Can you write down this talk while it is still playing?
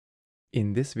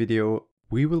In this video,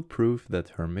 we will prove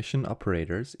that Hermitian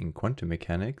operators in quantum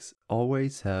mechanics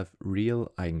always have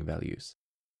real eigenvalues.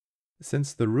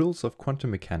 Since the rules of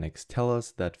quantum mechanics tell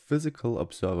us that physical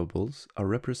observables are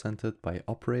represented by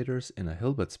operators in a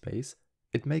Hilbert space,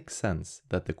 it makes sense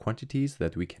that the quantities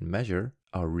that we can measure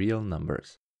are real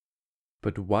numbers.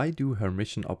 But why do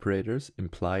Hermitian operators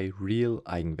imply real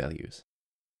eigenvalues?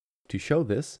 To show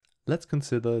this, let's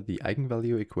consider the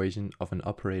eigenvalue equation of an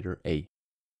operator A.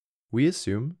 We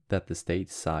assume that the state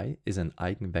psi is an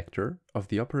eigenvector of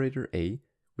the operator A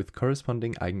with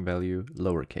corresponding eigenvalue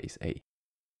lowercase a.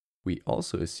 We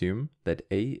also assume that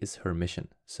A is Hermitian,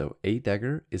 so A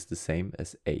dagger is the same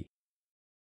as A.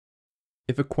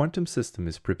 If a quantum system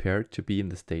is prepared to be in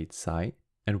the state psi,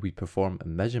 and we perform a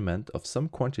measurement of some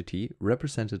quantity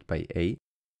represented by A,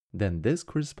 then this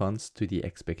corresponds to the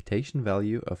expectation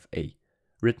value of A,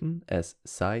 written as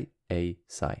psi A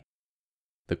psi.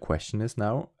 The question is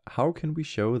now, how can we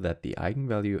show that the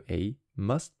eigenvalue A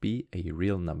must be a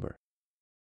real number?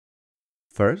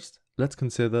 First, let's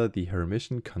consider the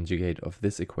Hermitian conjugate of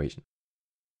this equation.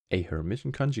 A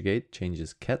Hermitian conjugate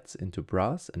changes cats into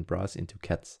bras and bras into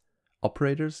cats.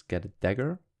 Operators get a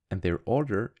dagger, and their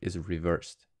order is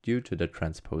reversed due to the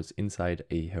transpose inside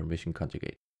a Hermitian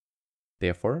conjugate.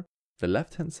 Therefore, the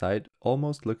left-hand side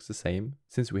almost looks the same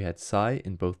since we had psi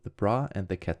in both the bra and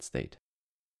the cat state.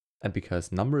 And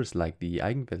because numbers like the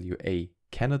eigenvalue A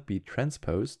cannot be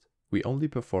transposed, we only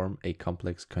perform a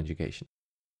complex conjugation.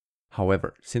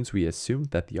 However, since we assumed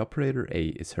that the operator A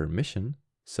is Hermitian,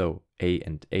 so A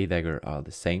and A dagger are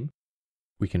the same,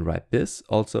 we can write this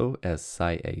also as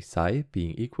psi A psi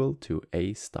being equal to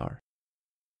A star.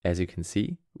 As you can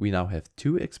see, we now have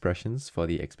two expressions for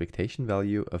the expectation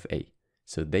value of A,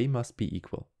 so they must be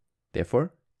equal.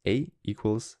 Therefore, A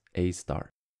equals A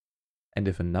star. And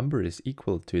if a number is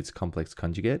equal to its complex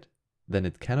conjugate, then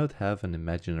it cannot have an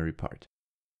imaginary part.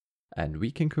 And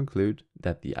we can conclude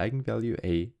that the eigenvalue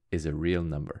A is a real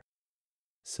number.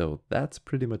 So that's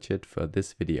pretty much it for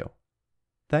this video.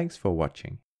 Thanks for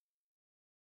watching.